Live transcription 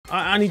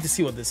I need to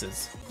see what this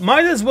is.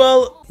 Might as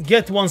well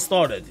get one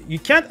started. You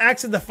can't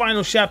access the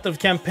final chapter of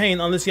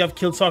campaign unless you have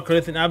killed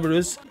Sarkareth and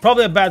Aberus.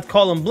 Probably a bad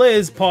call on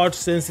Blaze part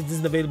since it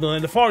isn't available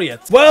in the LFR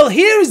yet. Well,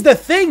 here's the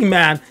thing,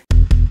 man.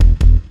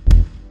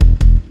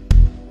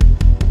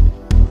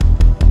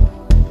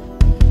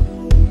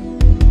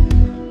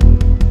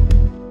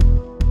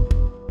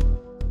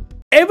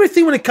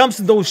 Everything when it comes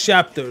to those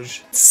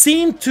chapters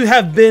seemed to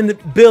have been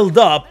built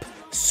up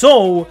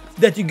so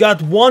that you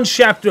got one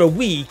chapter a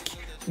week,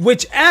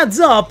 which adds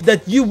up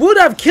that you would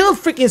have killed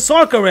freaking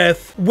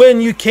Sarkareth when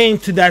you came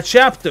to that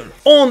chapter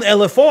on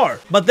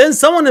LFR. But then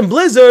someone in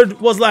Blizzard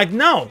was like,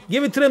 no,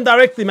 give it to them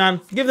directly, man.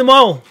 Give them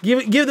all.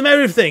 Give them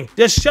everything.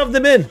 Just shove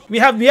them in. We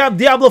have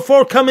Diablo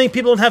 4 coming.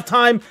 People don't have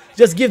time.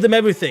 Just give them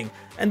everything.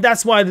 And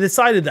that's why they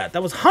decided that.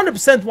 That was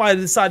 100% why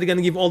they decided they're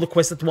gonna give all the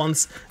quests at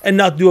once and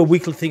not do a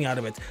weekly thing out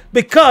of it.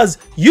 Because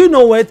you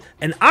know it,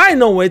 and I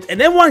know it,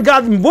 and everyone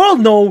got in the world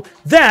know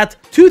that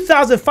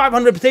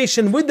 2,500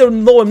 reputation with the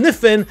low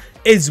Nifin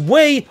is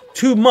way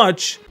too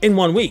much in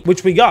 1 week,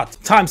 which we got.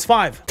 Times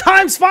 5.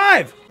 Times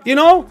 5! You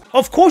know,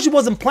 of course it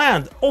wasn't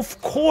planned. Of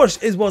course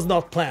it was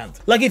not planned.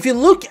 Like, if you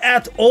look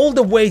at all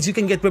the ways you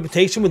can get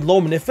reputation with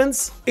low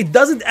Nifins, it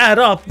doesn't add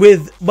up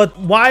with, but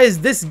why is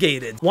this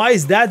gated? Why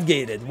is that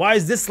gated? Why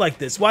is this like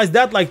this? Why is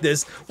that like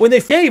this? When they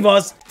gave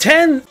us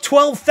 10,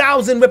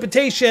 12,000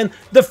 reputation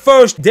the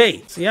first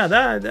day. So yeah,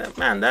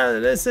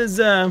 this is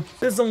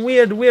some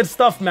weird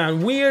stuff,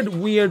 man.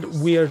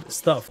 Weird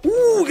stuff.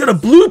 Ooh, we got a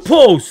blue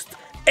post.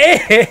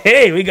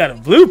 Hey, we got a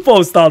blue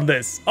post on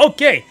this.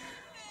 Okay.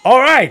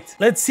 Alright,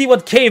 let's see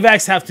what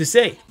KVAX have to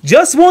say.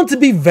 Just want to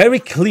be very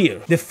clear.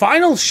 The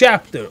final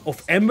chapter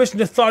of Embers and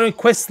the Tharian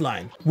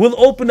questline will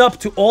open up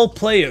to all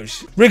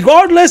players,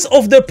 regardless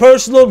of their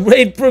personal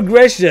raid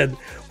progression,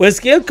 when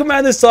Scale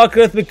Commander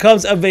Sarkareth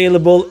becomes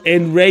available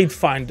in Raid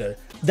Finder.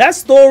 That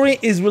story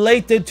is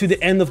related to the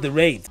end of the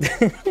raid.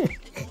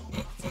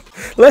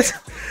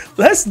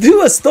 Let's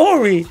do a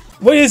story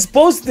where you're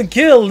supposed to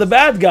kill the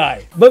bad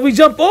guy, but we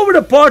jump over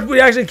the part where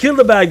you actually kill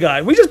the bad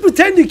guy. We just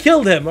pretend you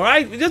killed him,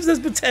 alright? We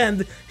just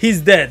pretend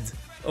he's dead,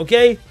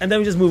 okay? And then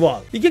we just move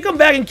on. You can come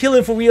back and kill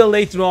him for real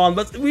later on,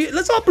 but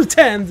let's all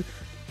pretend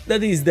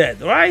that he's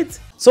dead, alright?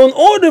 So in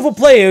order for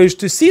players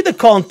to see the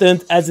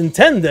content as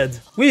intended,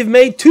 we've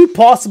made two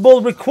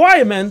possible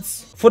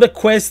requirements for the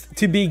quest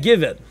to be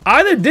given.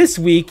 Either this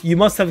week you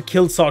must have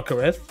killed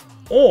Sarkareth,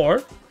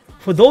 or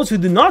for those who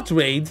do not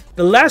raid,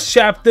 the last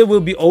chapter will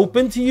be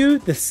open to you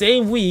the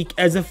same week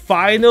as the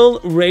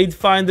final Raid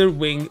Finder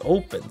wing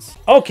opens.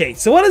 Okay,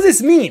 so what does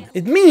this mean?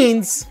 It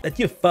means that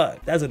you're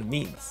fucked. That's what it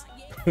means.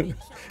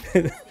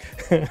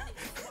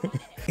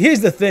 Here's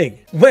the thing.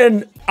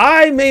 When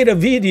I made a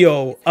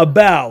video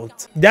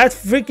about that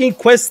freaking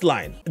quest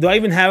line, do I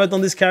even have it on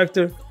this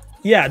character?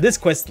 Yeah, this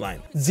quest line.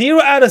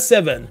 0 out of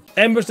 7.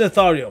 Embers and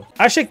Tharian.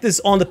 I checked this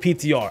on the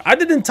PTR. I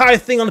did the entire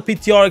thing on the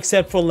PTR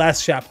except for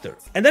last chapter.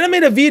 And then I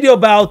made a video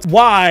about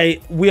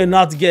why we are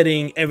not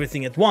getting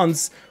everything at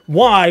once.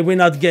 Why we're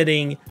not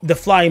getting the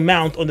flying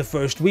mount on the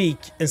first week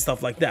and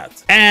stuff like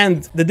that.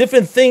 And the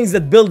different things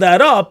that build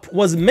that up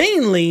was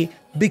mainly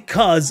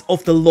because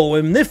of the low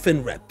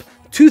Nifin rep.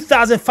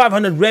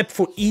 2,500 rep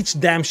for each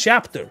damn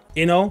chapter,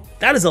 you know?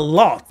 That is a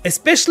lot,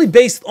 especially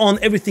based on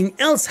everything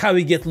else how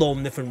we get low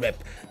Nifin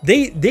rep.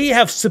 They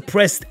have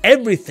suppressed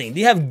everything.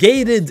 They have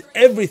gated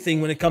everything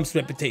when it comes to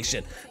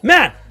reputation.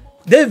 Man,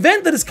 the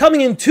event that is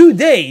coming in 2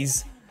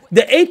 days,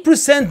 the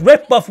 8%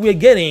 rep buff we're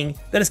getting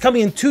that is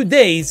coming in 2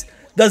 days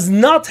does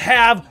not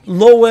have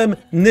Loam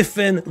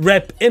Nifin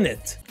rep in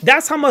it.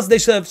 That's how much they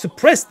should have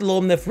suppressed the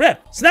Loam Nif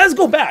rep. So let's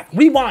go back,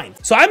 rewind.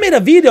 So I made a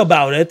video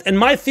about it, and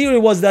my theory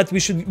was that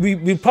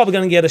we're probably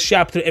gonna get a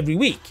chapter every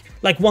week,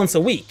 like once a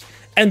week.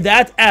 And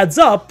that adds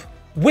up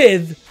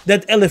with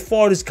that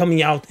LFR is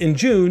coming out in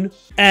June,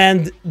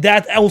 and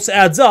that also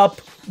adds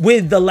up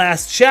with the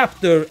last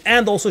chapter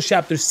and also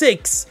chapter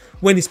 6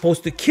 when he's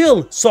supposed to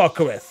kill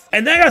Sarkareth.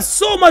 And I got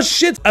so much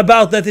shit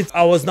about that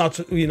I was not,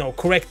 you know,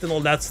 correct and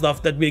all that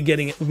stuff that we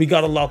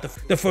got a lot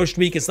the first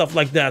week and stuff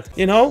like that,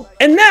 you know?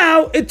 And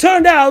now it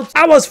turned out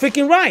I was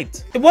freaking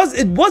right. It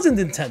wasn't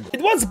intended.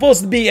 It was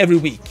supposed to be every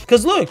week.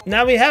 Because look,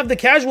 now we have the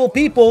casual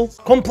people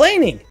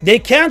complaining. They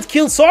can't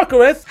kill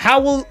Sarkareth.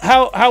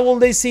 How will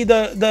they see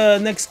the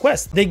next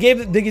quest? They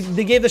gave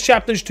the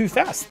chapters too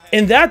fast.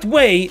 In that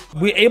way,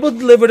 we're able to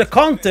deliver the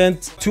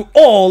content to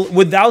all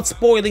without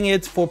spoiling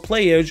it for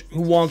players who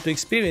want to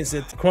experience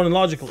it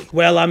chronologically.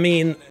 Well, I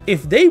mean,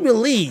 if they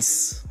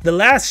release the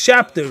last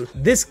chapter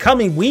this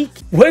coming week,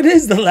 when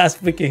is the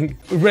last freaking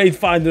Raid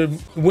Finder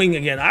wing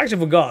again? I actually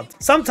forgot.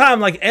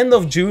 Sometime like end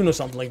of June or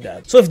something like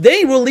that. So if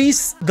they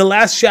release the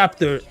last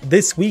chapter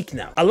this week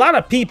now, a lot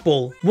of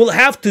people will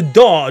have to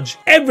dodge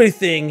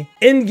everything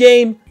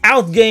in-game,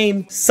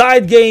 out-game,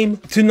 side-game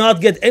to not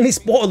get any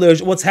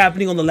spoilers of what's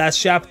happening on the last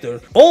chapter.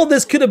 All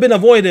this could have been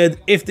avoided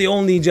if they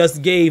only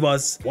just gave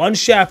us one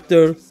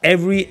chapter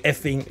every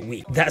effing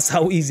week. That's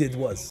how easy it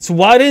was. So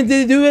why didn't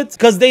they do it?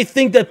 Because they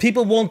think that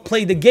people won't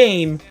play the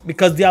game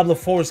because Diablo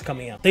 4 is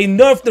coming out. They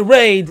nerfed the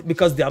raid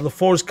because Diablo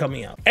 4 is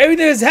coming out.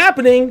 Everything is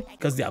happening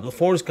because Diablo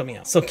 4 is coming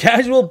out. So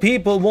casual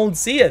people won't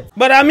see it.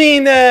 But I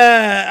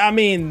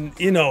mean,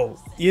 you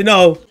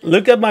know,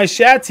 look at my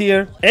chat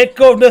here.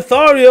 Echo of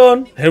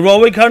Netharion,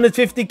 heroic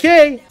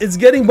 150k. It's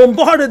getting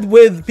bombarded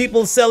with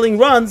people selling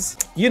runs.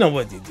 You know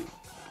what you do.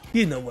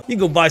 You know what? You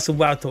go buy some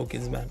WoW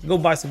tokens, man. Go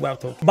buy some WoW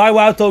tokens. Buy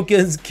WoW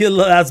tokens, kill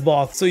the last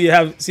boss, so you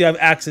have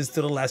access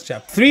to the last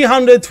chapter.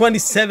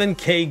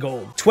 327k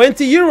gold.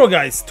 20 euro,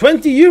 guys.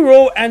 20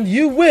 euro, and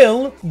you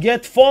will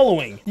get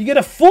following. You get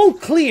a full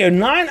clear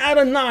 9 out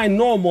of 9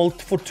 normal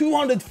for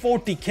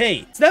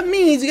 240k. So that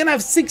means you're gonna have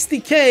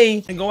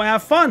 60k and go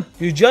have fun.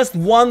 You're just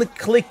one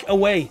click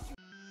away.